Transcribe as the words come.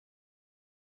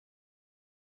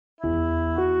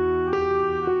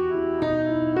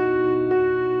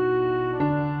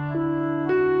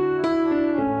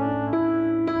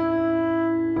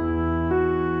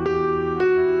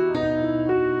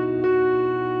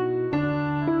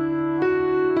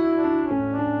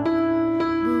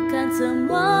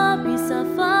semua bisa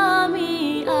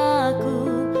fahami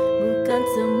aku, bukan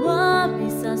semua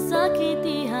bisa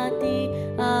sakiti hati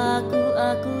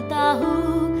aku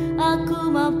tahu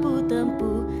aku mampu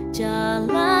tempuh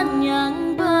jalan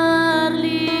yang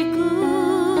berliku.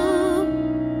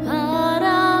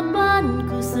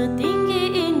 Harapanku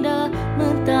setinggi indah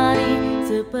mentari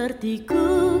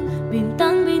sepertiku,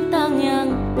 bintang-bintang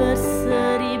yang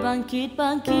berseri bangkit,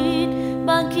 bangkit,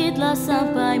 bangkitlah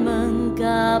sampai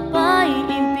menggapai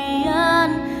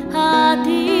impian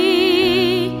hati.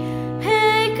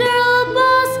 Hey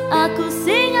Girlboss, aku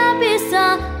singa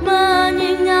bisa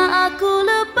menyengat aku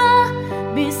lebah,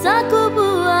 bisa ku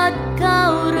buat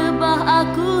kau rebah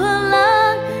aku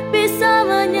helang, bisa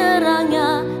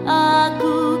menyerangnya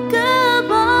aku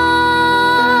kebas.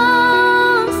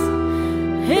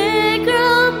 Hey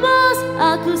Girlboss,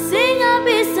 aku singa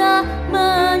bisa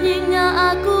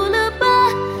menyengat aku lebah,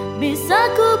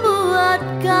 bisa ku buat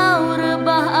kau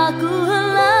rebah aku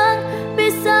helang,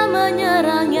 bisa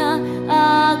menyerangnya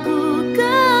aku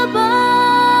kebas.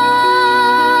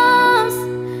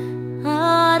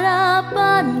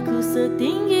 Harapanku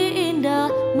setinggi indah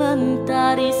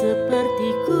mentari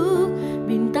sepertiku,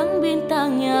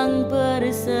 bintang-bintang yang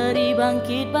berseri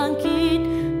bangkit, bangkit,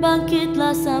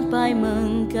 bangkitlah sampai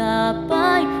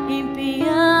menggapai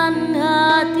impian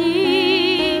hati.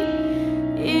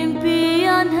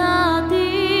 Impian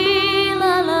hati,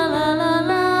 la la la la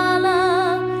la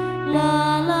la,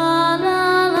 la la la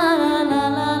la la la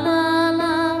la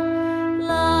la,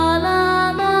 la la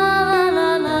la la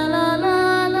la la la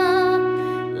la,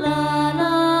 la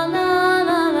la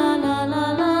la la la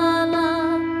la la.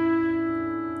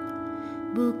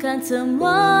 Bukan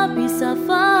semua bisa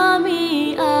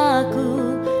fahami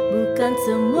aku, bukan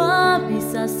semua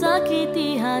bisa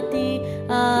sakiti hati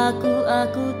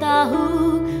aku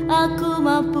tahu aku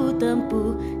mampu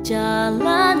tempuh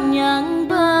jalan yang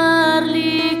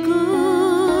berliku.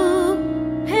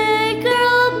 Hey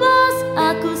Girlboss,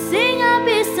 aku singa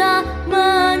bisa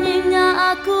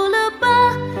menyengat aku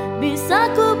lebah,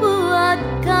 bisa ku buat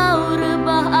kau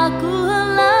rebah aku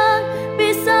helang,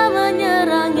 bisa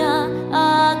menyerangnya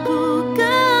aku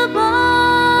kebas.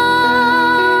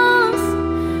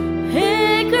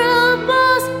 Hey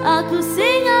Girlboss, aku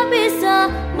singa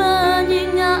bisa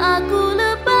menyengat aku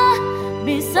lebah,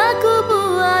 bisa ku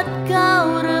buat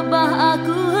kau rebah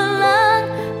aku helang,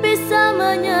 bisa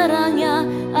menyerangnya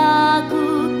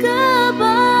aku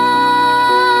kebas.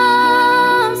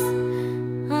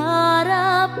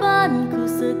 Harapanku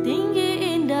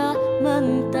setinggi indah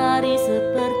mentari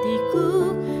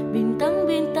sepertiku,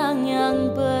 bintang-bintang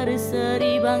yang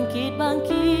berseri bangkit,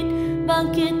 bangkit,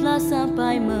 bangkitlah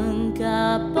sampai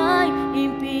menggapai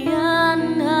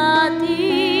impian hati.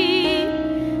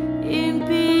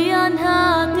 Impian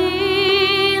hati.